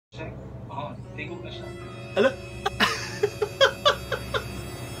Check. Oh, tingog na siya. Hello?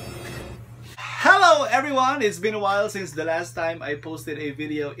 Hello everyone! It's been a while since the last time I posted a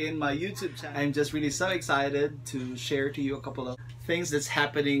video in my YouTube channel. I'm just really so excited to share to you a couple of things that's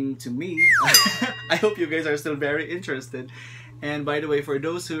happening to me. I hope you guys are still very interested. And by the way, for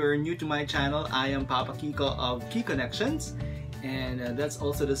those who are new to my channel, I am Papa Kiko of Kikonnections. And that's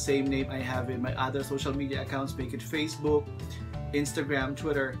also the same name I have in my other social media accounts, be it Facebook, Instagram,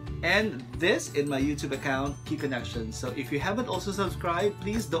 Twitter, and this in my YouTube account, Kikonnections. So if you haven't also subscribed,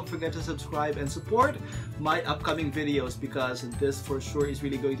 please don't forget to subscribe and support my upcoming videos because this for sure is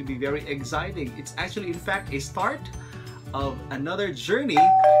really going to be very exciting. It's actually in fact a start of another journey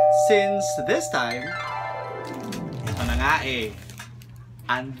since this time, ito na nga eh,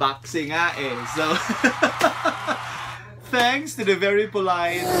 unboxing nga eh. So thanks to the very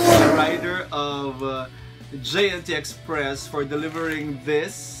polite rider of JNT Express for delivering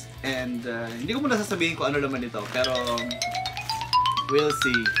this, and hindi ko muna sasabihin ko ano naman ito, pero we'll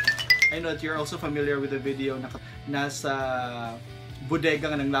see. I know that you're also familiar with the video na nasa bodega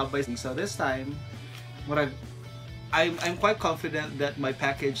nga ng labay. So this time, I'm quite confident that my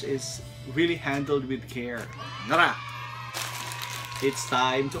package is really handled with care. Nara! It's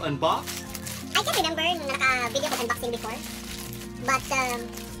time to unbox. I can remember nung naka-video ko unboxing before, but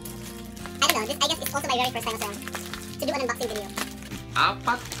I don't know, I guess it's also my very first time to do an unboxing video.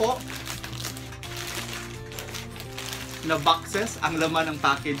 Apat po na boxes ang laman ng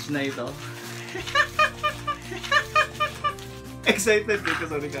package na ito. Excited dito,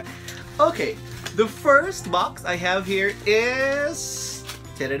 sorry ka. Okay, the first box I have here is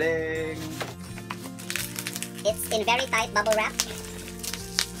ta-da-ding! It's in very tight bubble wrap.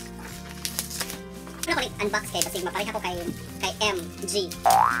 Ano ko unbox kay kasi mapareha ko kay MG.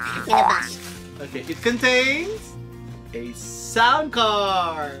 Minabash. Okay, it contains a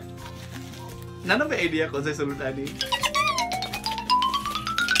Soundcard. Nano may idea kung sa sulod ani?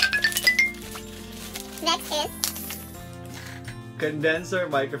 Next is Condenser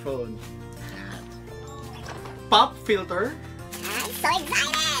microphone. Pop filter. I'm so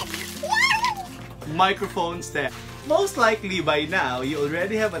excited! Yay! Microphone stand. Most likely by now, you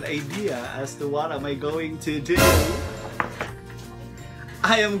already have an idea as to what am I going to do.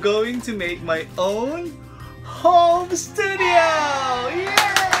 I am going to make my own home studio! Yay!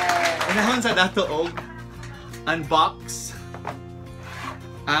 Inahon sa dato og unbox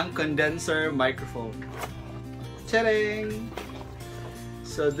ang condenser microphone. Charing!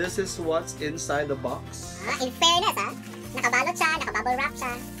 So this is what's inside the box. In fairness nakabalot siya, nakabubble wrap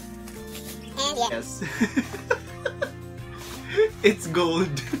siya. And yes. It's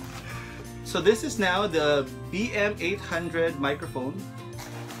gold. So this is now the BM800 microphone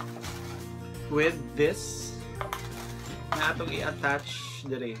with this na atong i-attach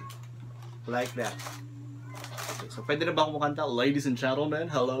dire like that. Okay, so pwede na ba ako makanta? Ladies and gentlemen,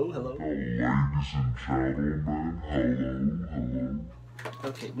 hello, hello. Ladies and gentlemen, hello, hello.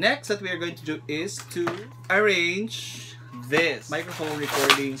 Okay, next that we are going to do is to arrange this microphone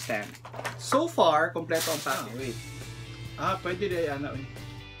recording stand. So far, kompleto ang package. Wait. Pwede na yan.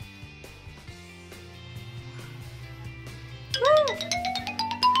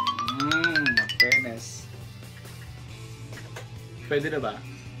 Fairness. Pwede na ba?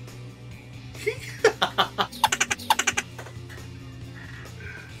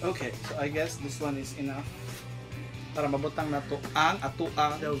 Okay, so I guess this one is enough para mabutang na to ang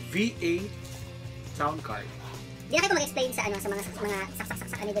atuang the V8 Soundcard. Di na kayo mag-explain sa mga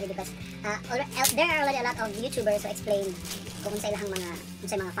saksak-saksak ani dito because there are already a lot of YouTubers who explain kung unsay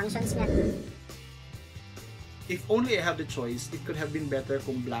mga functions niya. If only I have the choice, it could have been better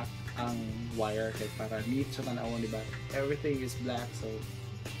kung black ang wire kay para neat sa tanawon, di ba? Everything is black, so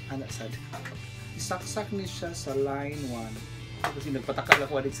ana sad. Isaksak ni siya sa line 1 kasi nagpatakal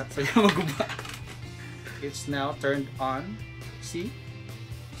ako adik saksak yung maguba. It's now turned on. See?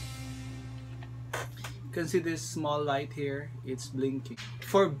 You can see this small light here, it's blinking.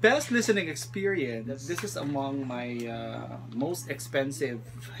 For best listening experience, this is among my most expensive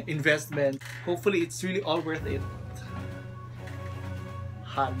investment. Hopefully it's really all worth it.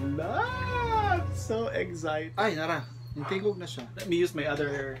 Hala! So excited. Ay, nara. Natingog na siya. Let me use my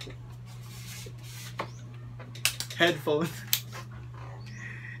other headphone.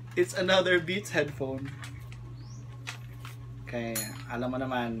 It's another Beats headphone. Okay, alam mo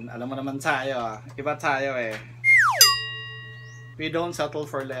naman tayo. Iba tayo eh. We don't settle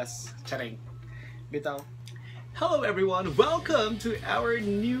for less. Charing. Bitaw. Hello everyone! Welcome to our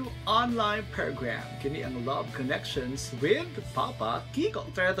new online program. Kini ang Love Connections with Papa Kiko.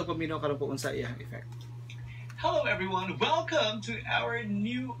 Tara ito pamino karon po unsa iyang effect. Hello everyone, welcome to our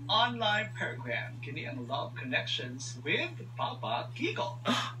new online program, Kini ang Love Connections with Papa Kiko.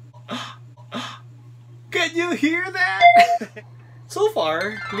 Can you hear that? So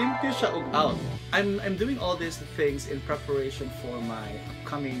far, limpyo siya og out. I'm doing all these things in preparation for my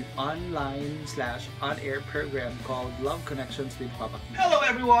upcoming online/on-air program called Love Connections with Papa Kiko. Hello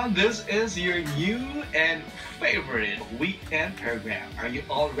everyone, this is your new and favorite weekend program. Are you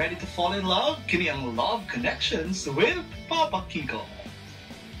all ready to fall in love? Kini ang Love Connections with Papa Kiko.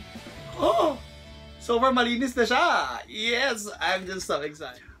 Oh! So far, malinis na siya! Yes! I'm just so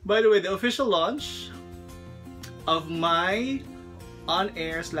excited. By the way, the official launch of my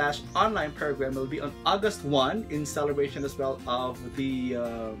on-air/online program will be on August 1 in celebration as well of the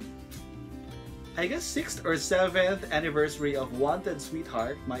I guess 6th or 7th anniversary of Wanted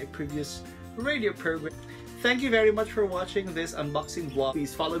Sweetheart, my previous radio program. Thank you very much for watching this unboxing vlog.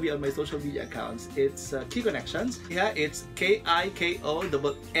 Please follow me on my social media accounts. It's Kikonnections. Yeah, it's Kikonnections.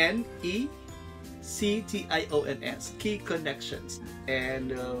 Kikonnections.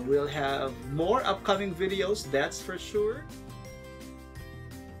 And we'll have more upcoming videos, that's for sure.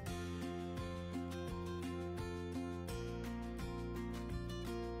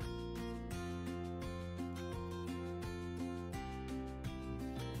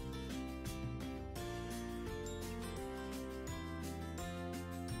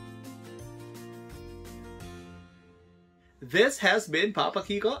 This has been Papa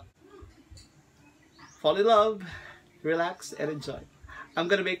Kiko. Fall in love, relax, and enjoy. I'm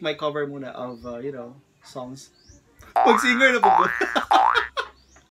gonna make my cover muna of, you know, songs. Mag-singer na po.